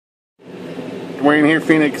Dwayne here,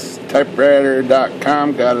 Phoenix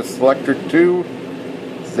Typewriter.com. Got a Selectric 2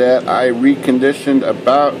 that I reconditioned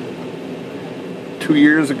about 2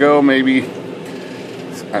 years ago, maybe.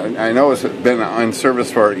 I know it's been on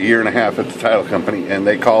service for a year and a half at the title company, and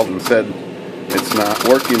they called and said it's not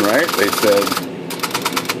working right. They said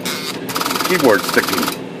keyboard's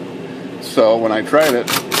sticking. So when I tried it,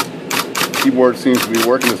 keyboard seems to be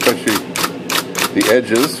working, especially the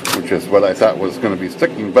edges, which is what I thought was going to be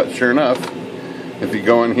sticking. But sure enough, if you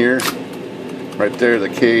go in here, right there, the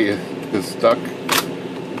K is stuck,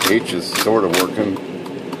 H is sort of working,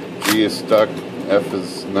 G is stuck, F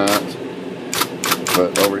is not.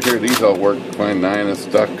 But over here, these all work fine. 9 is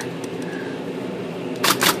stuck.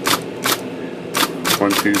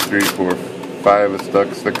 1, 2, 3, 4, 5 is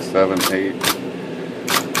stuck. 6, 7, 8.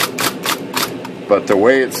 But the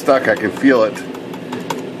way it's stuck, I can feel it.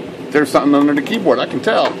 There's something under the keyboard, I can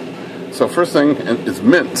tell. So first thing is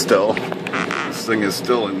mint still. This thing is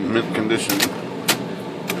still in mint condition.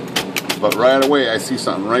 But right away, I see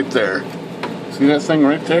something right there. See that thing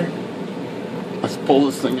right there? Let's pull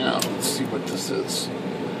this thing out. Let's see what this is.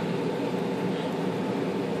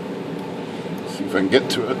 See if I can get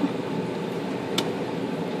to it.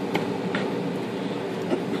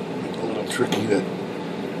 A little tricky to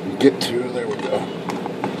get to. There we go.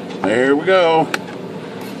 There we go.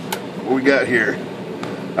 What we got here?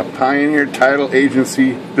 A Pioneer Title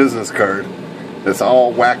Agency business card that's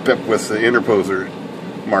all whacked up with the interposer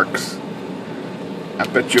marks. I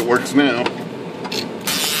bet you it works now.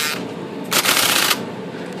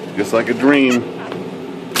 Just like a dream.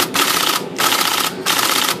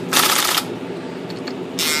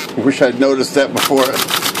 Wish I'd noticed that before.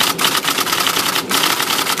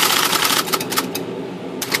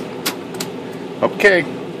 Okay.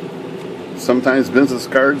 Sometimes business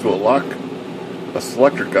cards will lock a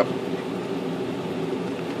Selectric up.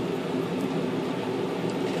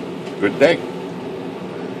 Good day.